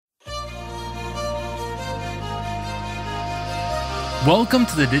Welcome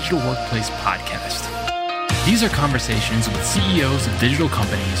to the Digital Workplace Podcast. These are conversations with CEOs of digital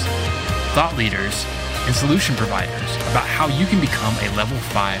companies, thought leaders, and solution providers about how you can become a level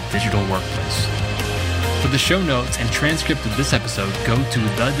 5 digital workplace. For the show notes and transcript of this episode, go to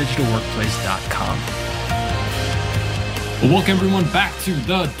thedigitalworkplace.com. Well, welcome everyone back to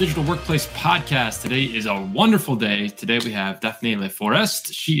the Digital Workplace Podcast. Today is a wonderful day. Today we have Daphne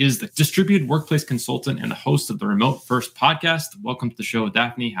Laforest. She is the distributed workplace consultant and the host of the Remote First podcast. Welcome to the show,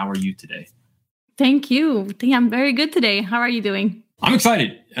 Daphne. How are you today? Thank you. I'm very good today. How are you doing? I'm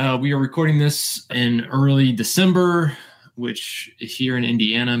excited. We are recording this in early December, which here in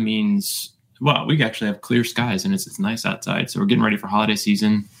Indiana means, well, we actually have clear skies and it's nice outside. So we're getting ready for holiday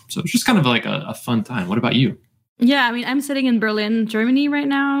season. So it's just kind of like a fun time. What about you? Yeah, I'm sitting in Berlin, Germany right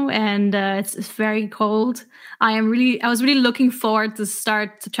now, and it's very cold. I was really looking forward to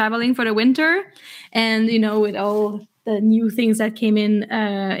start traveling for the winter. And, with all the new things that came in,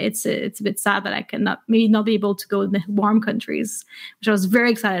 it's a bit sad that I maybe not be able to go in the warm countries, which I was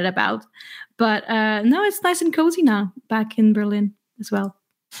very excited about. But no, it's nice and cozy now back in Berlin as well.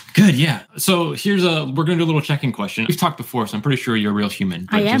 Good, yeah. So we're going to do a little check-in question. We've talked before, so I'm pretty sure you're a real human.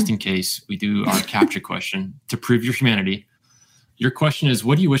 But just in case, we do our capture question to prove your humanity. Your question is,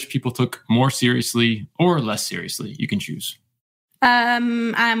 what do you wish people took more seriously or less seriously? You can choose.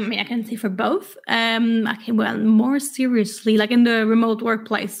 I can say for both. More seriously, like in the remote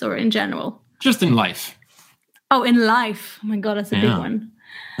workplace or in general? Just in life. Oh, in life. Oh my God, that's a big one.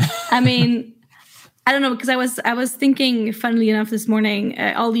 I don't know, because I was thinking, funnily enough, this morning,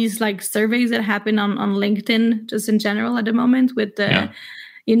 all these like surveys that happen on LinkedIn, just in general at the moment with the,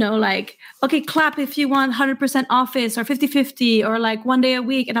 okay, clap if you want 100% office or 50-50 or like 1 day a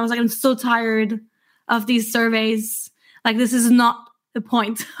week. And I was like, I'm so tired of these surveys. Like, this is not the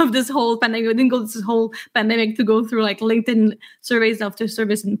point of this whole pandemic. We didn't go this whole pandemic to go through like LinkedIn surveys after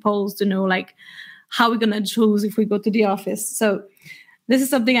service and polls to know like how we're going to choose if we go to the office. So this is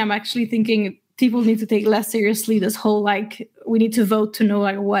something I'm actually thinking people need to take less seriously. This whole like we need to vote to know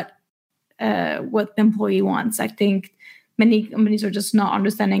like what the employee wants. I think many companies are just not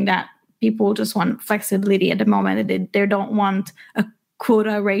understanding that people just want flexibility at the moment. They don't want a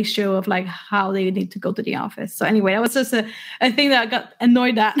quota ratio of like how they need to go to the office. So anyway, that was just a thing that I got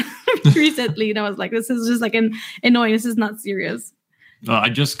annoyed at recently. And I was like, this is just like annoying. This is not serious. Well, I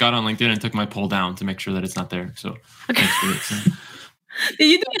just got on LinkedIn and took my poll down to make sure that it's not there. So okay. Thanks for it. Did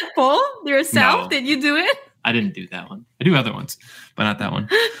you do a poll yourself? No, Did you do it? I didn't do that one. I do other ones, but not that one.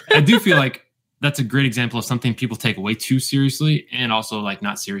 I do feel like that's a great example of something people take way too seriously and also like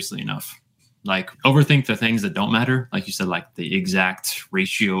not seriously enough. Like overthink the things that don't matter. Like you said, like the exact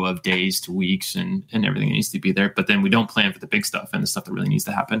ratio of days to weeks and everything that needs to be there. But then we don't plan for the big stuff and the stuff that really needs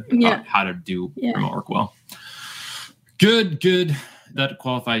to happen. About how to do remote work well. Good. That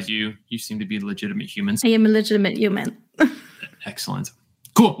qualifies you. You seem to be a legitimate human. I am a legitimate human. Excellent.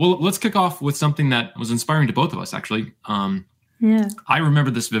 Cool. Well, let's kick off with something that was inspiring to both of us, actually. I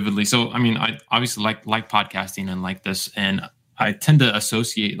remember this vividly. So, I obviously like podcasting and like this, and I tend to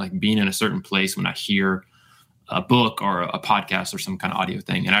associate like being in a certain place when I hear a book or a podcast or some kind of audio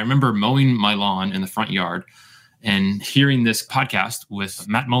thing. And I remember mowing my lawn in the front yard and hearing this podcast with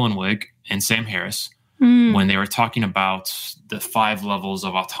Matt Mullenweg and Sam Harris when they were talking about the 5 levels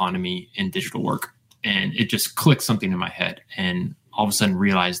of autonomy in digital work. And it just clicked something in my head and all of a sudden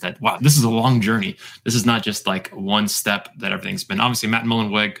realized that, wow, this is a long journey. This is not just like one step that everything's been. Obviously, Matt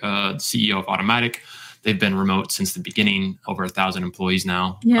Mullenweg, CEO of Automatic, they've been remote since the beginning, over 1,000 employees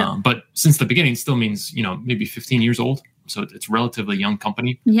now. Yeah. But since the beginning still means, maybe 15 years old. So it's a relatively young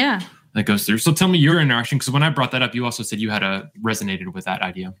company that goes through. So tell me your interaction, because when I brought that up, you also said you had resonated with that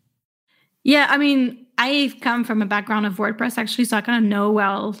idea. Yeah, I've come from a background of WordPress, actually, so I kind of know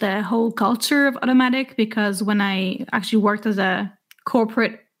well the whole culture of Automatic, because when I actually worked as a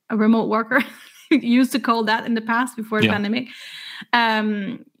corporate remote worker, used to call that in the past before the pandemic,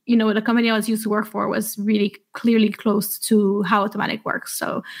 the company I was used to work for was really clearly close to how Automatic works.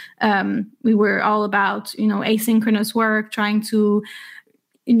 So we were all about, asynchronous work, trying to,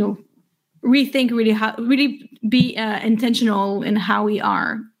 rethink really be intentional in how we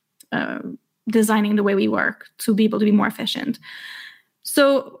are designing the way we work to be able to be more efficient.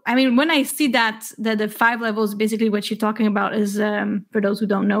 So, when I see that the 5 levels, basically what you're talking about is, for those who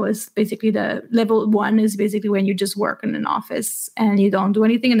don't know, is basically the level 1 is basically when you just work in an office and you don't do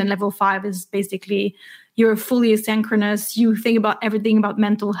anything. And then level 5 is basically you're fully asynchronous. You think about everything about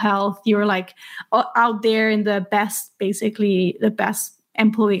mental health. You're like out there in the best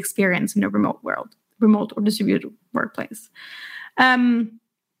employee experience in the remote world, remote or distributed workplace.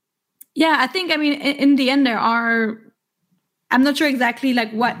 I think, in the end, there are I'm not sure exactly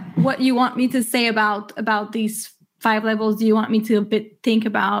like what you want me to say about these 5 levels. Do you want me to think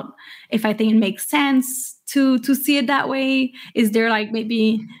about if I think it makes sense to see it that way? Is there like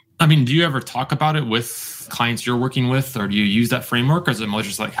maybe... I mean, do you ever talk about it with clients you're working with, or do you use that framework, or is it more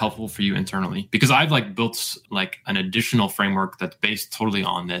just like helpful for you internally? Because I've like built like an additional framework that's based totally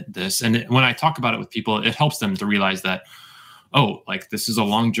on this. And when I talk about it with people, it helps them to realize that, oh, like this is a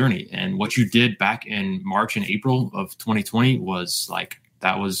long journey. And what you did back in March and April of 2020 was like,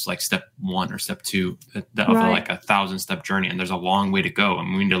 that was like step 1 or step 2 of like a 1,000-step journey. And there's a long way to go.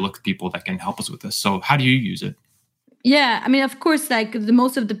 And we need to look at people that can help us with this. So how do you use it? Yeah, I mean, of course, like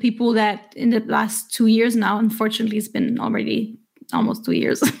most of the people that in the last 2 years now, unfortunately, it's been already almost 2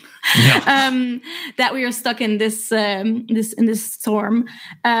 years that we are stuck in this storm.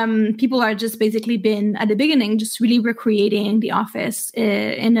 People are just basically been at the beginning just really recreating the office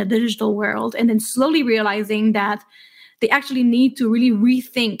in a digital world, and then slowly realizing that they actually need to really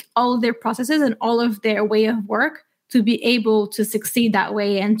rethink all of their processes and all of their way of work to be able to succeed that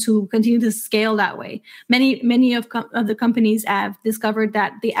way and to continue to scale that way. Many of the companies have discovered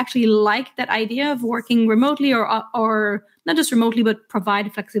that they actually like that idea of working remotely or not just remotely, but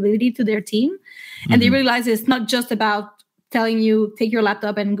provide flexibility to their team. Mm-hmm. And they realize it's not just about telling you, take your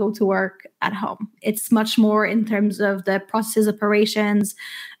laptop and go to work at home. It's much more in terms of the process operations.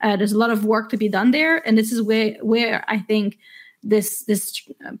 There's a lot of work to be done there. And this is where I think this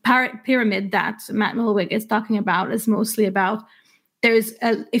pyramid that Matt Mulwig is talking about is mostly about.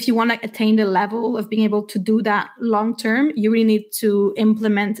 If you want to attain the level of being able to do that long term, you really need to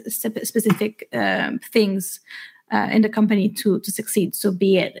implement specific things in the company to succeed. So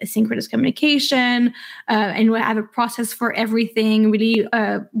be it asynchronous communication, and we have a process for everything, really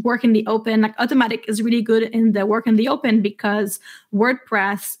work in the open. Like Automatic is really good in the work in the open because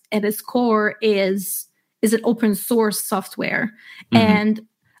WordPress at its core is an open source software. Mm-hmm. And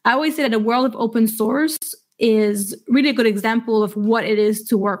I always say that the world of open source is really a good example of what it is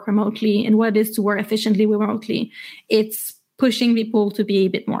to work remotely and what it is to work efficiently remotely. It's pushing people to be a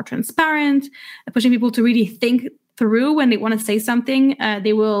bit more transparent, pushing people to really think through when they want to say something.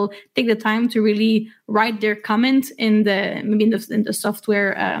 They will take the time to really write their comment in the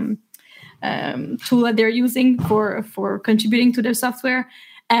software tool that they're using for contributing to their software.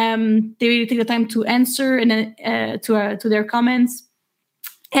 They really take the time to answer to their comments.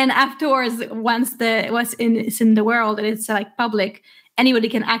 And afterwards, once it's in the world and it's like public, anybody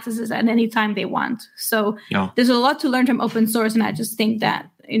can access it at any time they want. So There's a lot to learn from open source, and I just think that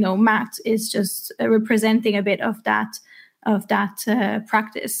Matt is just representing a bit of that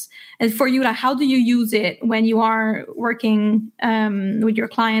practice. And for you, like, how do you use it when you are working with your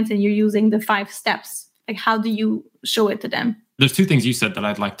clients and you're using the 5 steps? Like, how do you show it to them? There's 2 things you said that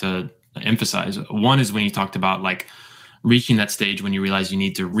I'd like to emphasize. One is when you talked about like reaching that stage when you realize you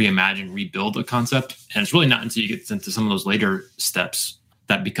need to reimagine, rebuild a concept. And it's really not until you get into some of those later steps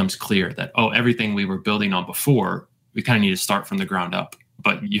that becomes clear that, everything we were building on before, we kind of need to start from the ground up.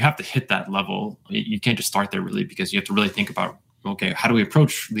 But you have to hit that level. You can't just start there really, because you have to really think about, okay, how do we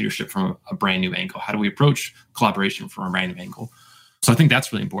approach leadership from a brand new angle? How do we approach collaboration from a brand new angle? So I think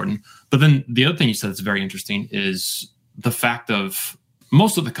that's really important. But then the other thing you said that's very interesting is the fact of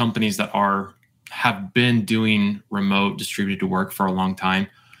most of the companies that have been doing remote distributed work for a long time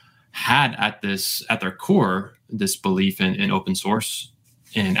had at their core this belief in open source,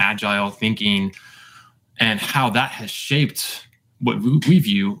 in agile thinking, and how that has shaped what we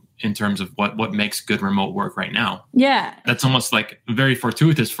view in terms of what makes good remote work right now. Yeah. That's almost like very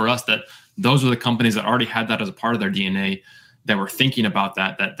fortuitous for us that those are the companies that already had that as a part of their DNA, that were thinking about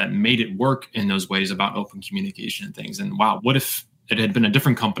that made it work in those ways about open communication and things. And wow, what if it had been a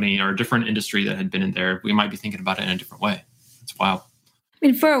different company or a different industry that had been in there? We might be thinking about it in a different way. It's wild. I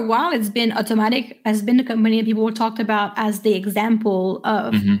mean, for a while, it's been Automatic has been the company that people talked about as the example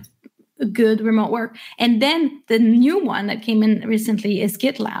of good remote work. And then the new one that came in recently is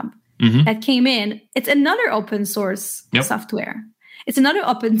GitLab. That came in. It's another open source software. It's another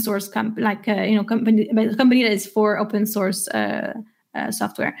open source company that is for open source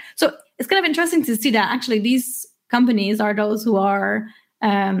software. So it's kind of interesting to see that actually these companies are those who are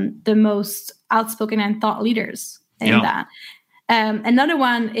the most outspoken and thought leaders in that. Another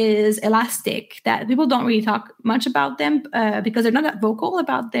one is Elastic, that people don't really talk much about them because they're not that vocal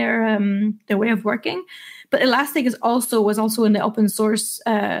about their way of working. But Elastic was also in the open source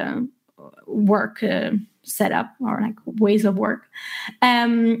work setup or like ways of work.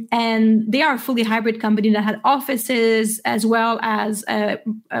 And they are a fully hybrid company that had offices as well as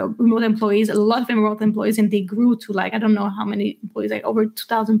remote employees, a lot of remote employees, and they grew to like, I don't know how many employees, like over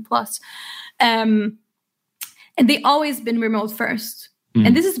 2,000 plus. And And they always been remote first.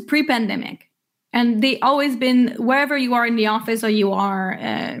 And this is pre-pandemic. And they always been, wherever you are in the office, or you are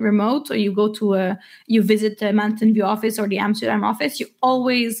remote, or you go to you visit the Mountain View office or the Amsterdam office, you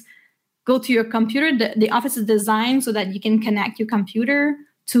always go to your computer. The office is designed so that you can connect your computer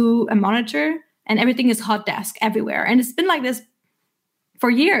to a monitor, and everything is hot desk everywhere. And it's been like this for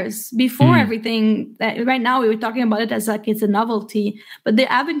years before everything. Right now, we were talking about it as like it's a novelty, but there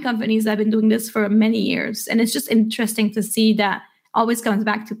have been companies that have been doing this for many years. And it's just interesting to see that always comes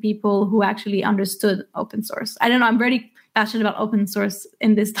back to people who actually understood open source. I don't know. I'm very passionate about open source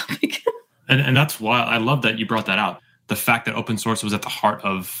in this topic. and that's why I love that you brought that out. The fact that open source was at the heart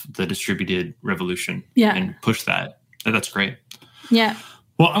of the distributed revolution and pushed that. That's great. Yeah.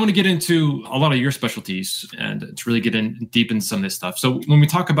 Well, I want to get into a lot of your specialties and to really get in deep into some of this stuff. So when we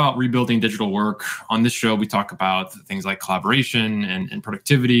talk about rebuilding digital work on this show, we talk about things like collaboration and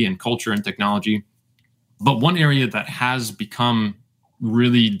productivity and culture and technology. But one area that has become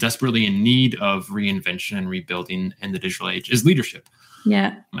really desperately in need of reinvention and rebuilding in the digital age is leadership.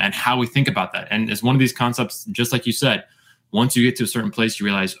 Yeah. And how we think about that. And it's one of these concepts, just like you said, once you get to a certain place, you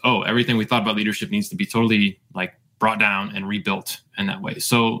realize, oh, everything we thought about leadership needs to be totally like brought down and rebuilt in that way.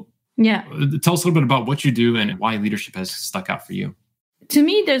 So tell us a little bit about what you do and why leadership has stuck out for you. To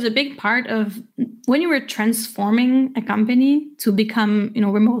me, there's a big part of when you were transforming a company to become,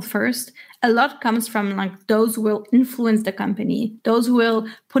 remote first, a lot comes from like those who will influence the company, those who will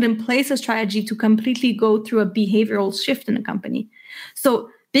put in place a strategy to completely go through a behavioral shift in the company. So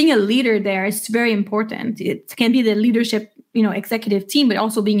being a leader there is very important. It can be the leadership, executive team, but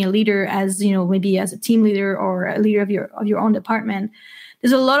also being a leader as, maybe as a team leader or a leader of your own department.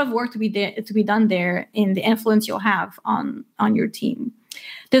 There's a lot of work to be done there in the influence you'll have on your team.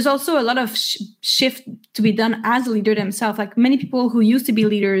 There's also a lot of shift to be done as a leader themselves. Like many people who used to be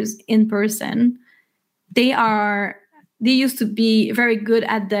leaders in person, they used to be very good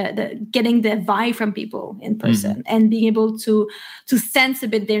at the getting the vibe from people in person and being able to sense a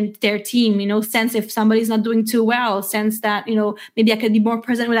bit their team, sense if somebody's not doing too well, sense that, maybe I could be more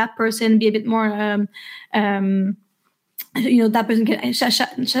present with that person, be a bit more, that person can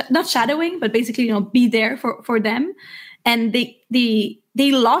not shadowing, but basically, be there for them. And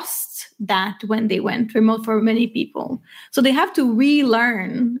they lost that when they went remote for many people. So they have to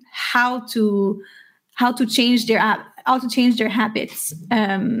relearn how to change their habits.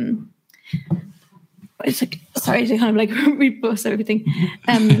 It's like, sorry, they kind of like repost everything.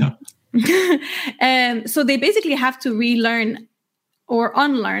 So they basically have to relearn or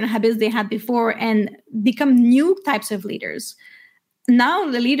unlearn habits they had before and become new types of leaders. Now,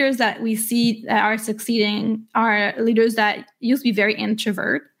 the leaders that we see that are succeeding are leaders that used to be very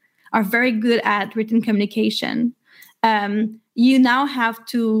introvert, are very good at written communication. You now have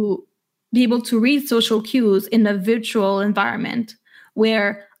to be able to read social cues in a virtual environment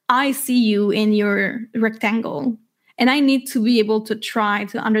where I see you in your rectangle, and I need to be able to try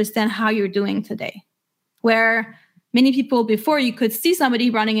to understand how you're doing today. Where many people before, you could see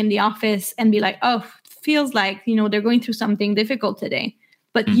somebody running in the office and be like, oh, feels like, they're going through something difficult today.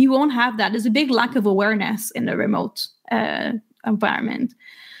 But you won't have that. There's a big lack of awareness in the remote environment.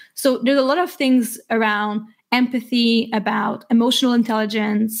 So there's a lot of things around empathy, about emotional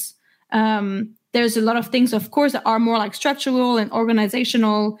intelligence. There's a lot of things, of course, that are more like structural and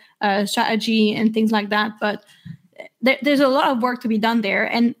organizational strategy and things like that. But there's a lot of work to be done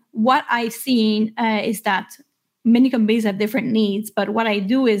there. And what I've seen is that many companies have different needs. But what I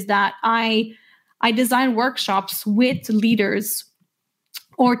do is that I design workshops with leaders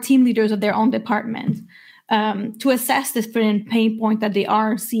or team leaders of their own department to assess the different pain point that they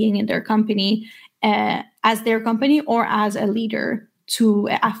are seeing in their company as their company or as a leader, to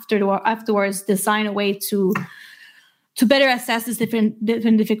afterwards design a way to better assess these different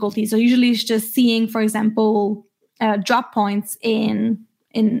difficulties. So usually it's just seeing, for example, drop points in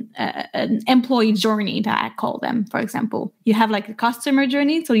an employee journey, that I call them. For example, you have like a customer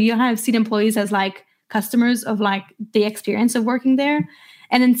journey. So you have seen employees as like customers of like the experience of working there,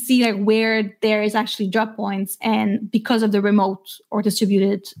 and then see like where there is actually drop points and because of the remote or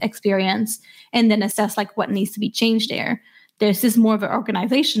distributed experience, and then assess like what needs to be changed there. There's this more of an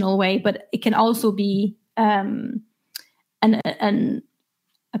organizational way, but it can also be an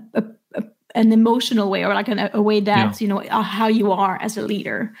emotional way, or like a way that, how you are as a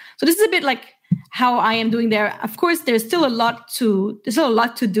leader. So this is a bit like how I am doing there. Of course, there's still a lot to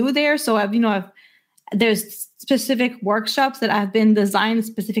do there. So there's specific workshops that have been designed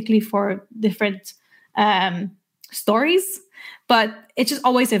specifically for different stories, but it just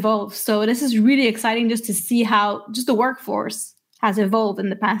always evolves. So this is really exciting just to see how just the workforce has evolved in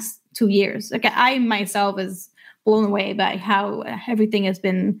the past 2 years. Like I myself is blown away by how everything has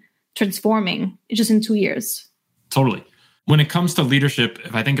been transforming just in 2 years. Totally. When it comes to leadership,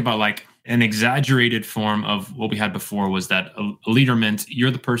 if I think about like an exaggerated form of what we had before was that a leader meant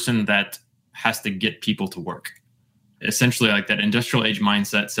you're the person that has to get people to work. Essentially, like that industrial age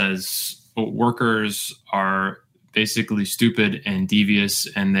mindset says workers are basically stupid and devious,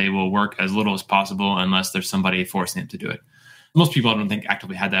 and they will work as little as possible unless there's somebody forcing them to do it. Most people, I don't think,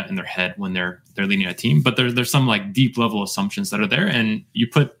 actively had that in their head when they're leading a team, but there's some like deep level assumptions that are there. And you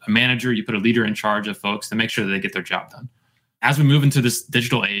put a manager, you put a leader in charge of folks to make sure that they get their job done. As we move into this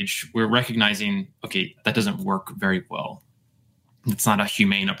digital age, we're recognizing, okay, that doesn't work very well. It's not a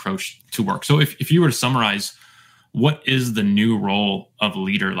humane approach to work. So if you were to summarize, what is the new role of a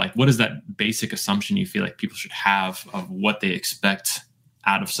leader? Like, what is that basic assumption you feel like people should have of what they expect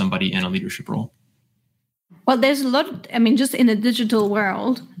out of somebody in a leadership role? Well, there's a lot, just in the digital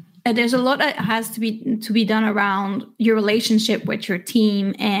world, there's a lot that has to be done around your relationship with your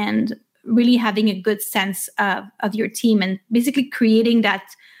team and really having a good sense of your team and basically creating that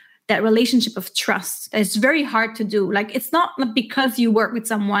relationship of trust. It's very hard to do. Like, it's not because you work with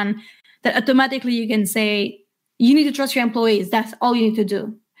someone that automatically you can say, you need to trust your employees. That's all you need to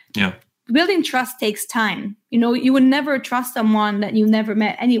do. Yeah. Building trust takes time. You would never trust someone that you never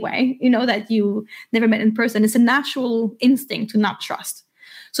met anyway, that you never met in person. It's a natural instinct to not trust.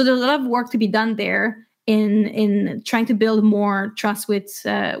 So there's a lot of work to be done there in trying to build more trust with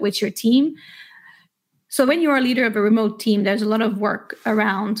your team. So when you're a leader of a remote team, there's a lot of work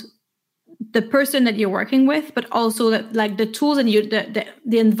around the person that you're working with, but also the tools and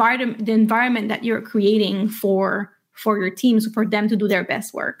the environment that you're creating for your teams, for them to do their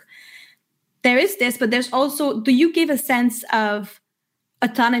best work. There is this, but there's also, do you give a sense of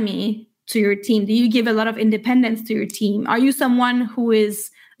autonomy to your team? Do you give a lot of independence to your team? Are you someone who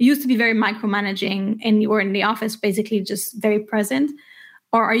used to be very micromanaging and you were in the office basically just very present?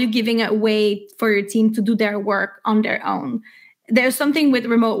 Or are you giving a way for your team to do their work on their own? There's something with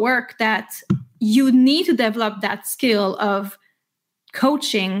remote work that you need to develop that skill of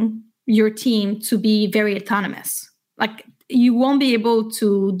coaching your team to be very autonomous. Like, you won't be able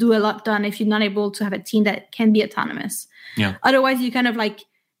to do a lot done if you're not able to have a team that can be autonomous. Yeah. Otherwise, you kind of like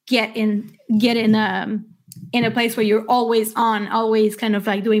get in a place where you're always kind of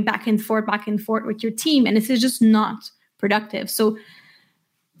like doing back and forth with your team, and this is just not productive. So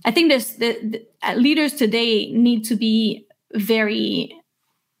I think the leaders today need to be very,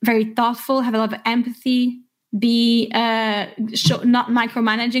 very thoughtful, have a lot of empathy, be not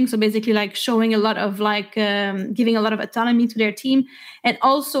micromanaging. So basically like showing a lot of like giving a lot of autonomy to their team, and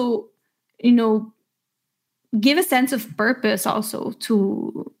also, give a sense of purpose also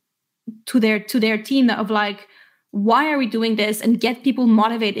to their team of like, why are we doing this, and get people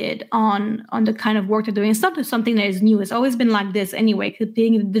motivated on the kind of work they're doing. It's not something that is new. It's always been like this anyway,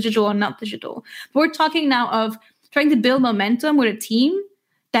 being digital or not digital. But we're talking now of trying to build momentum with a team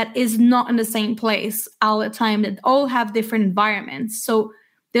that is not in the same place all the time, that all have different environments. So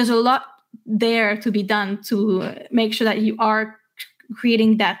there's a lot there to be done to make sure that you are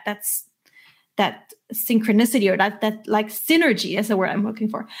creating that synchronicity, or that like synergy, that's the word I'm looking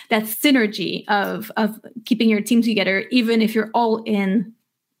for. That synergy of keeping your team together, even if you're all in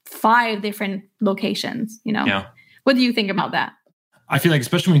 5 different locations, Yeah. What do you think about that? I feel like,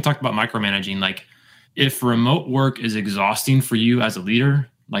 especially when you talk about micromanaging, like if remote work is exhausting for you as a leader,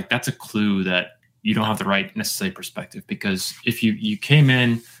 like that's a clue that you don't have the right necessary perspective. Because if you came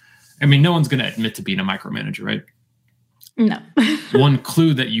in, no one's going to admit to being a micromanager, right? No. One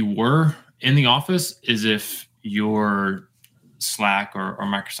clue that you were in the office is if your Slack or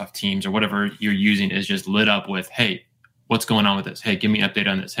Microsoft Teams or whatever you're using is just lit up with, hey, what's going on with this? Hey, give me an update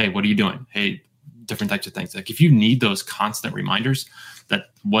on this. Hey, what are you doing? Hey, different types of things. Like, if you need those constant reminders that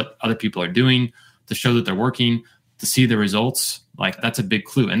what other people are doing to show that they're working, to see the results, like that's a big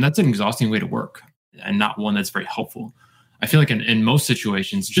clue. And that's an exhausting way to work, and not one that's very helpful. I feel like in most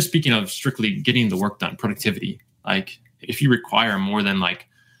situations, just speaking of strictly getting the work done, productivity, like if you require more than like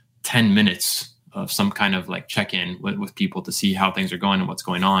 10 minutes of some kind of like check-in with people to see how things are going and what's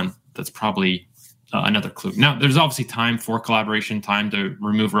going on, that's probably another clue. Now, there's obviously time for collaboration, time to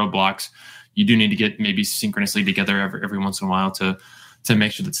remove roadblocks. You do need to get maybe synchronously together every once in a while to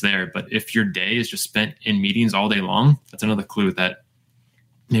make sure that's there. But if your day is just spent in meetings all day long, that's another clue that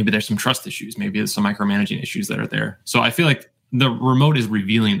maybe there's some trust issues, maybe there's some micromanaging issues that are there. So I feel like the remote is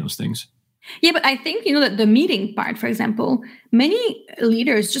revealing those things. Yeah, but I think, that the meeting part, for example, many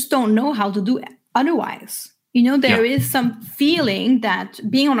leaders just don't know how to do it otherwise. There is some feeling that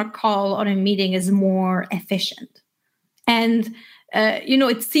being on a call or a meeting is more efficient. And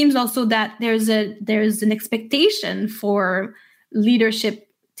it seems also that there's an expectation for leadership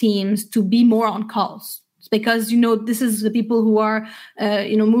teams to be more on calls, because this is the people who are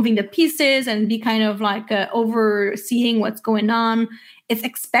moving the pieces and be kind of like overseeing what's going on. It's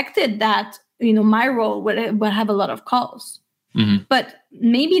expected that my role would have a lot of calls, but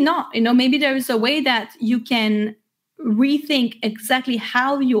maybe not. Maybe there is a way that you can rethink exactly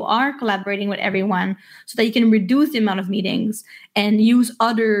how you are collaborating with everyone, so that you can reduce the amount of meetings and use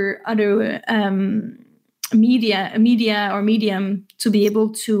other media or medium to be able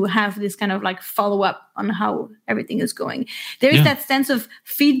to have this kind of like follow up on how everything is going. There is that sense of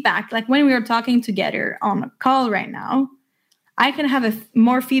feedback. Like when we are talking together on a call right now, I can have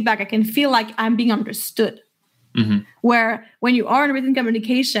more feedback. I can feel like I'm being understood. Where when you are in written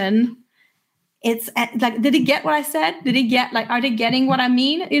communication, it's like, did he get what I said? Did he get, like, are they getting what I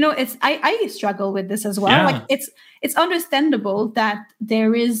mean? I struggle with this as well. Yeah. Like it's understandable that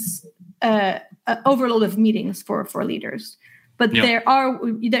there is overload of meetings for leaders, but there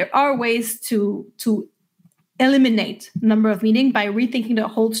are ways to eliminate the number of meetings by rethinking the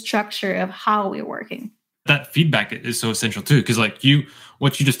whole structure of how we're working. That feedback is so essential too, because like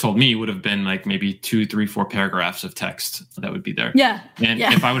what you just told me would have been like maybe 2, 3, 4 paragraphs of text that would be there.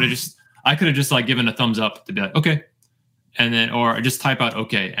 If I could have just like given a thumbs up to be like, okay. And then, or just type out,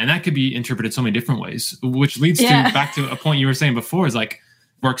 okay. And that could be interpreted so many different ways, which leads to back to a point you were saying before, is like,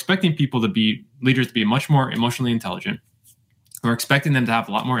 we're expecting leaders to be much more emotionally intelligent. We're expecting them to have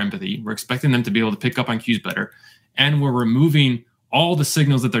a lot more empathy. We're expecting them to be able to pick up on cues better. And we're removing all the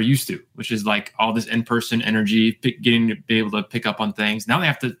signals that they're used to, which is like all this in-person energy, getting to be able to pick up on things. Now they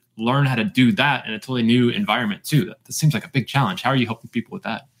have to learn how to do that in a totally new environment too. That seems like a big challenge. How are you helping people with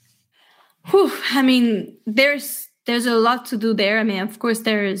that? Whew, I mean, there's a lot to do there. I mean, of course,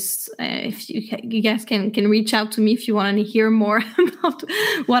 there's if you guys can reach out to me if you want to hear more about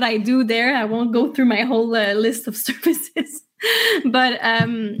what I do there. I won't go through my whole list of services, but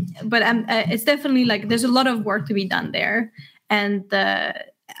it's definitely like there's a lot of work to be done there. And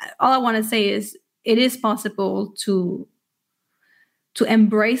all I want to say is it is possible to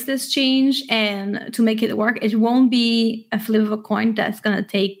embrace this change and to make it work. It won't be a flip of a coin that's going to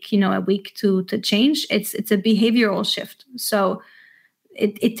take, a week to change. It's a behavioral shift. So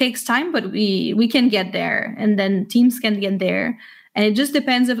it takes time, but we can get there, and then teams can get there. And it just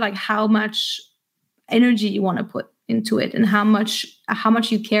depends of like how much energy you want to put into it and how much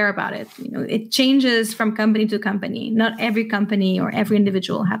you care about it. It changes from company to company. Not every company or every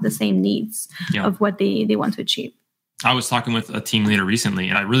individual have the same needs of what they want to achieve. I was talking with a team leader recently,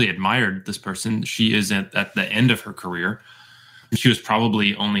 and I really admired this person. She is at the end of her career. She was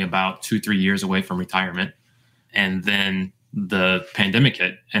probably only about 2-3 years away from retirement. And then the pandemic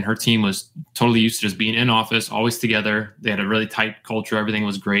hit, and her team was totally used to just being in office, always together. They had a really tight culture. Everything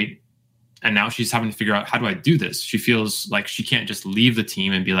was great. And now she's having to figure out, how do I do this? She feels like she can't just leave the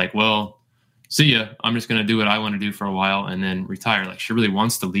team and be like, well, see ya. I'm just going to do what I want to do for a while and then retire. Like, she really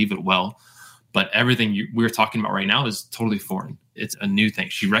wants to leave it well. But everything we're talking about right now is totally foreign. It's a new thing.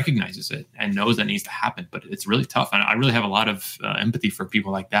 She recognizes it and knows that needs to happen, but it's really tough. And I really have a lot of empathy for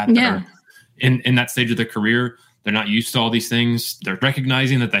people like that are in that stage of their career. They're not used to all these things. They're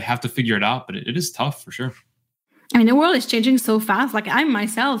recognizing that they have to figure it out, but it is tough for sure. I mean, the world is changing so fast. Like, I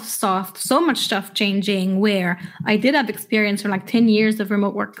myself saw so much stuff changing where I did have experience from like 10 years of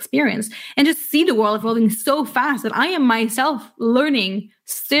remote work experience, and just see the world evolving so fast that I am myself learning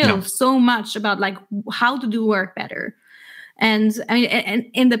still so much about like how to do work better. And I mean, and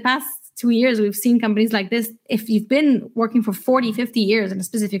in the past 2 years, we've seen companies like this. If you've been working for 40, 50 years in a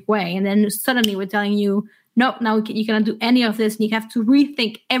specific way, and then suddenly we're telling you, no, now you cannot do any of this, and you have to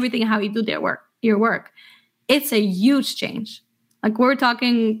rethink everything, how you do your work. It's a huge change. Like, we're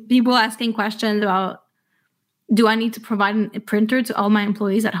talking people asking questions about, do I need to provide a printer to all my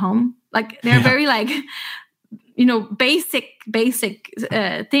employees at home? Like, they're very like, basic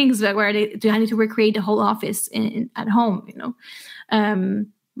things where do I need to recreate the whole office at home?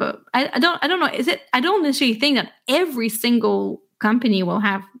 But I don't know. I don't necessarily think that every single company will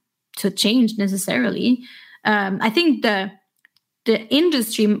have to change necessarily. I think the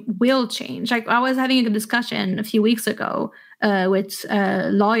industry will change. Like, I was having a discussion a few weeks ago with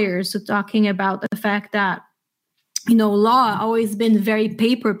lawyers talking about the fact that, law always been very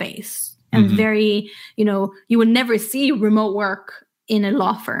paper-based and very, you would never see remote work in a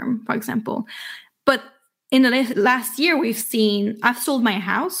law firm, for example. But in the last year, I've sold my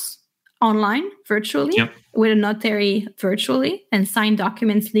house online virtually with a notary virtually and signed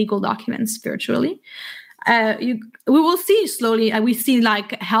documents, legal documents virtually. we will see slowly. We see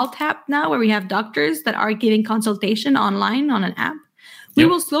like health app now where we have doctors that are giving consultation online on an app. We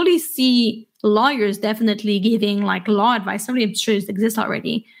will slowly see lawyers definitely giving like law advice. I'm sure it exists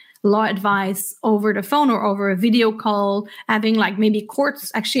already. Law advice over the phone or over a video call, having like maybe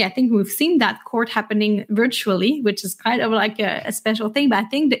courts. Actually, I think we've seen that court happening virtually, which is kind of like a special thing. But I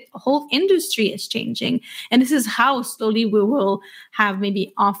think the whole industry is changing. And this is how slowly we will have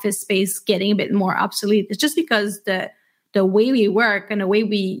maybe office space getting a bit more obsolete. It's just because the way we work and the way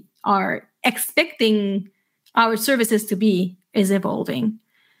we are expecting our services to be is evolving.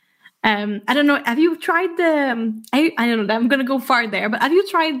 I don't know. Have you tried the? I don't know. I'm gonna go far there, but have you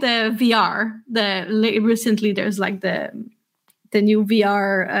tried the VR? Recently, there's like the new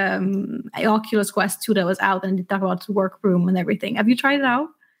VR Oculus Quest 2 that was out, and they talk about the workroom and everything. Have you tried it out?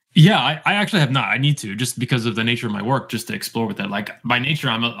 Yeah, I actually have not. I need to, just because of the nature of my work, just to explore with it. Like by nature,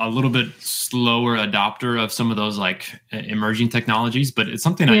 I'm a little bit slower adopter of some of those like emerging technologies, but it's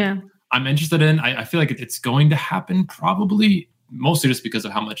something I'm interested in. I feel like it's going to happen probably. Mostly just because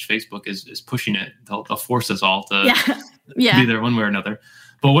of how much Facebook is pushing it. They'll force us all to be there one way or another.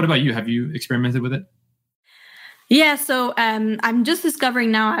 But what about you? Have you experimented with it? Yeah, so I'm just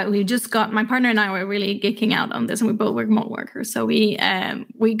discovering now. My partner and I were really geeking out on this, and we both were remote workers. So we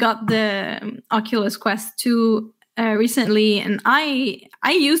got the Oculus Quest 2 recently, and I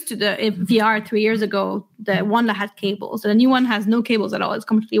used to the VR 3 years ago, the one that had cables. The new one has no cables at all. It's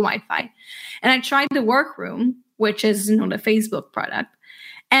completely Wi-Fi. And I tried the workroom, which is the Facebook product.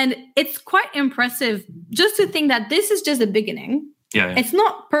 And it's quite impressive just to think that this is just the beginning. Yeah. It's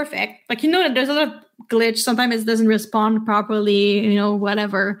not perfect. Like, that there's a lot of glitch. Sometimes it doesn't respond properly,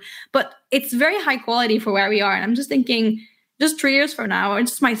 whatever. But it's very high quality for where we are. And I'm just thinking, just 3 years from now,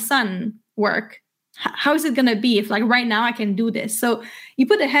 it's just my son work. How is it going to be if like right now I can do this? So you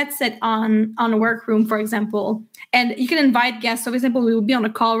put a headset on a workroom, for example, and you can invite guests. So for example, we will be on a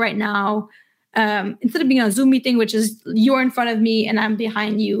call right now. Instead of being on a Zoom meeting, which is you're in front of me and I'm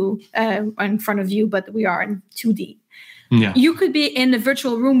behind you, in front of you, but we are in 2D. Yeah. You could be in the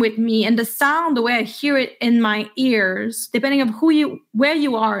virtual room with me, and the sound, the way I hear it in my ears, depending on where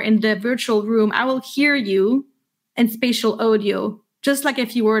you are in the virtual room, I will hear you in spatial audio, just like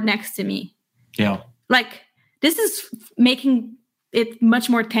if you were next to me. Yeah. Like this is making it much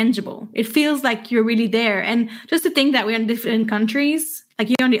more tangible. It feels like you're really there. And just to think that we're in different countries, like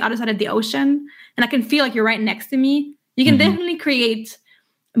you're on the other side of the ocean, and I can feel like you're right next to me. You can definitely create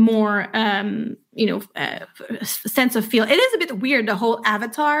more, sense of feel. It is a bit weird, the whole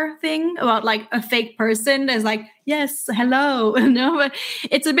avatar thing about like a fake person is like, yes, hello, but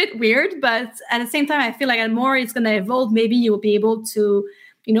it's a bit weird. But at the same time, I feel like the more it's going to evolve, maybe you will be able to,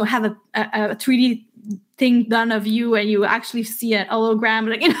 have a 3D thing done of you and you actually see an hologram.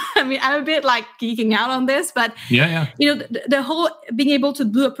 Like, I'm a bit like geeking out on this, but the whole being able to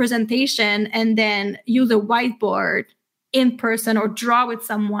do a presentation and then use a whiteboard in person or draw with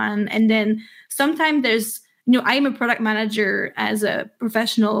someone. And then sometimes there's, I'm a product manager as a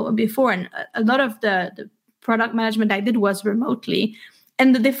professional before, and a lot of the product management I did was remotely.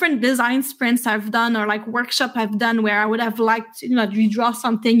 And the different design sprints I've done or like workshop I've done where I would have liked, you draw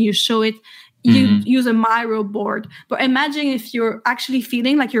something, you show it, you use a Miro board. But imagine if you're actually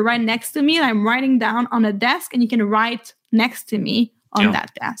feeling like you're right next to me and I'm writing down on a desk and you can write next to me on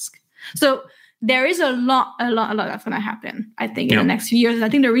that desk. So there is a lot that's going to happen, I think, in the next few years. And I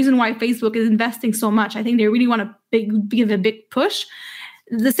think the reason why Facebook is investing so much, I think they really want to give a big push.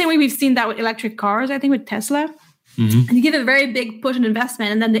 The same way we've seen that with electric cars, I think with Tesla. And you give a very big push and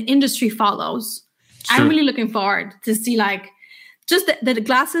investment, and then the industry follows. Sure. I'm really looking forward to see like just the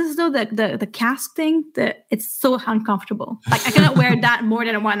glasses though, the cask thing. It's so uncomfortable. Like I cannot wear that more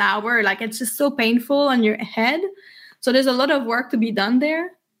than 1 hour. Like it's just so painful on your head. So there's a lot of work to be done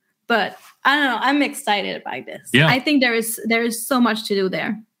there. But I don't know. I'm excited by this. Yeah. I think there is so much to do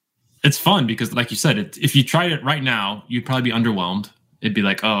there. It's fun because, like you said, if you tried it right now, you'd probably be underwhelmed. It'd be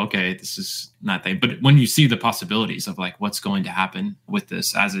like, oh, okay, this is not thing. But when you see the possibilities of like what's going to happen with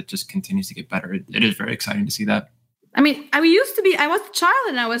this as it just continues to get better, it is very exciting to see that. I mean, I was a child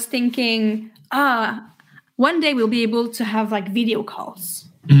and I was thinking, one day we'll be able to have like video calls.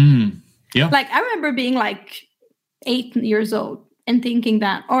 Yeah. Like I remember being like 8 years old and thinking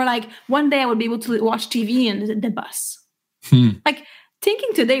that, or like one day I would be able to watch TV in the bus. Like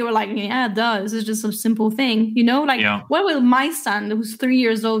thinking today, we're like, yeah, this is just a simple thing, What will my son, who's 3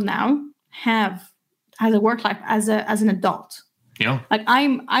 years old now, have as a work life as an adult? Yeah. Like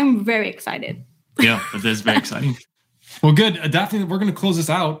I'm very excited. Yeah, it is very exciting. Well, good. Daphne, we're going to close this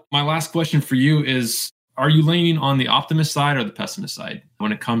out. My last question for you is, Are you leaning on the optimist side or the pessimist side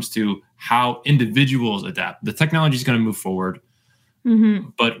when it comes to how individuals adapt? The technology is going to move forward,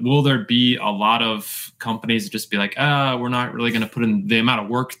 but will there be a lot of companies that just be like, we're not really going to put in the amount of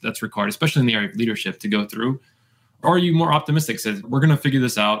work that's required, especially in the area of leadership, to go through? Or are you more optimistic? Says we're going to figure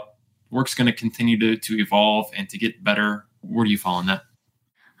this out. Work's going to continue to evolve and to get better. Where do you fall on that?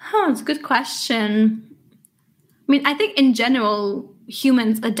 Oh, it's a good question. I mean, I think in general,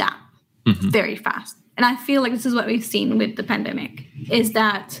 humans adapt very fast. And I feel like this is what we've seen with the pandemic, is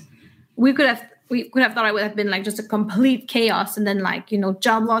that we could have thought it would have been like just a complete chaos and then like,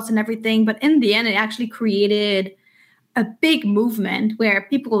 job loss and everything. But in the end, it actually created a big movement where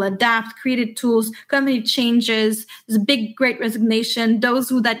people adapt, created tools, company changes, there's a big, great resignation. Those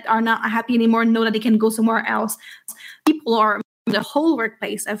that are not happy anymore know that they can go somewhere else. The whole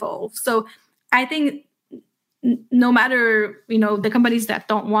workplace evolves. So I think no matter, the companies that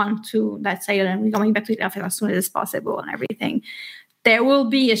don't want to, let's say, we're going back to the office as soon as possible and everything, there will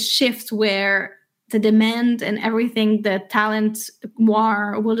be a shift where the demand and everything, the talent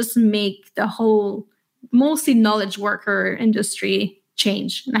war will just make the whole mostly knowledge worker industry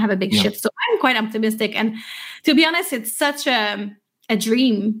change and have a big shift. So I'm quite optimistic. And to be honest, it's such a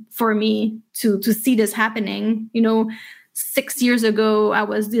dream for me to see this happening. 6 years ago, I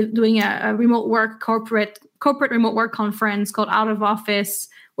was doing a remote work corporate remote work conference called Out of Office,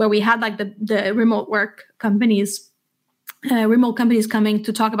 where we had like the remote work companies, remote companies coming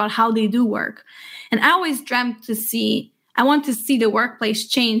to talk about how they do work. And I always dreamt I want to see the workplace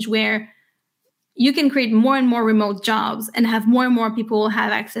change where you can create more and more remote jobs and have more people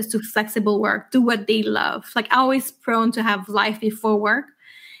have access to flexible work, do what they love. Like always prone to have life before work.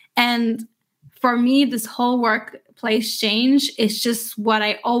 And for me, this whole workplace change is just what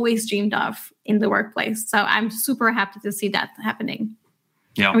I always dreamed of in the workplace. So I'm super happy to see that happening.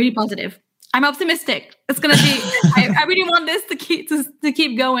 Yeah, I'm really positive. I'm optimistic. It's gonna be. I really want this to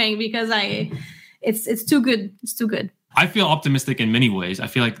keep going because it's too good. It's too good. I feel optimistic in many ways. I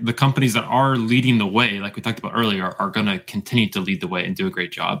feel like the companies that are leading the way, like we talked about earlier, are going to continue to lead the way and do a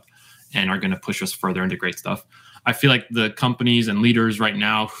great job and are going to push us further into great stuff. I feel like the companies and leaders right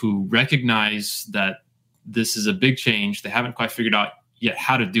now who recognize that this is a big change, they haven't quite figured out yet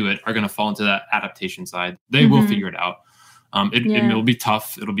how to do it, are going to fall into that adaptation side. They will figure it out. It'll be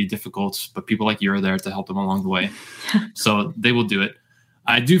tough. It'll be difficult, but people like you are there to help them along the way. So they will do it.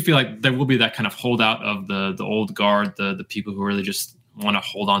 I do feel like there will be that kind of holdout of the old guard, the people who really just want to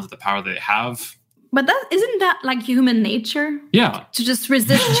hold on to the power they have. But isn't that like human nature? Yeah. To just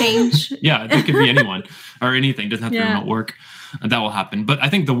resist change? Yeah, it could be anyone or anything. It doesn't have to be remote work. That will happen. But I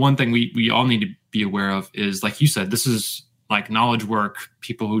think the one thing we all need to be aware of is, like you said, this is like knowledge work,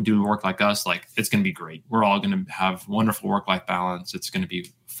 people who do work like us, like it's going to be great. We're all going to have wonderful work-life balance. It's going to be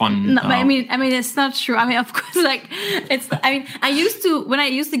fun. No, but I mean, it's not true. I mean, of course, I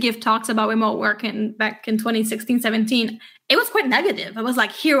used to give talks about remote work back in 2016, 17, it was quite negative. I was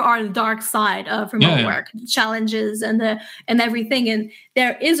like, here are the dark side of remote work, challenges and everything. And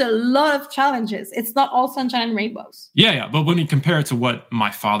there is a lot of challenges. It's not all sunshine and rainbows. Yeah. But when you compare it to what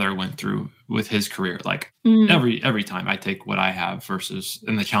my father went through with his career, like every time I take what I have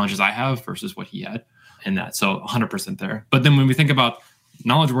and the challenges I have versus what he had and that. So 100% there. But then when we think about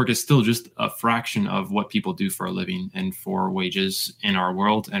knowledge work is still just a fraction of what people do for a living and for wages in our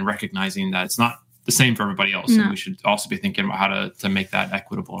world, and recognizing that it's not the same for everybody else. No. And we should also be thinking about how to make that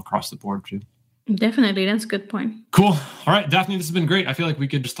equitable across the board too. Definitely. That's a good point. Cool. All right, Daphne, this has been great. I feel like we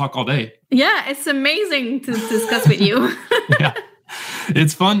could just talk all day. Yeah, it's amazing to discuss with you. Yeah,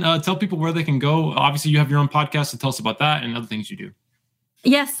 it's fun. Tell people where they can go. Obviously, you have your own podcast, so tell us about that and other things you do.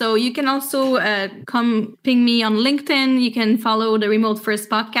 Yes, so you can also come ping me on LinkedIn. You can follow the Remote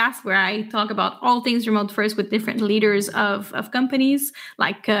First podcast, where I talk about all things remote first with different leaders of companies,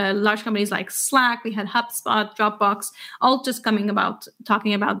 like large companies like Slack. We had HubSpot, Dropbox, all just talking about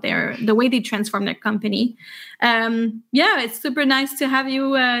the way they transform their company. It's super nice to have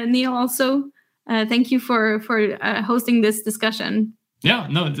you, Neil, also. Thank you for hosting this discussion. Yeah,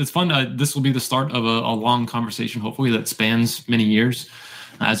 no, it's fun. This will be the start of a long conversation, hopefully, that spans many years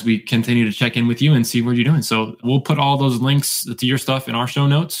as we continue to check in with you and see what you're doing. So we'll put all those links to your stuff in our show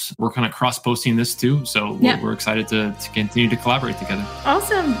notes. We're kind of cross-posting this too. So we're excited to continue to collaborate together.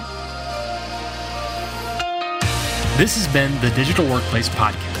 Awesome. This has been the Digital Workplace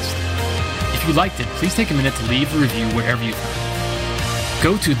Podcast. If you liked it, please take a minute to leave a review wherever you found it.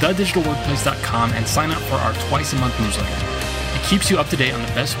 Go to thedigitalworkplace.com and sign up for our twice-a-month newsletter. It keeps you up to date on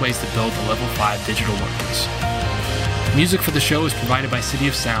the best ways to build a level 5 digital workplace. Music for the show is provided by City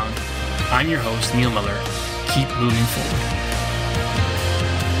of Sound. I'm your host, Neil Miller. Keep moving forward.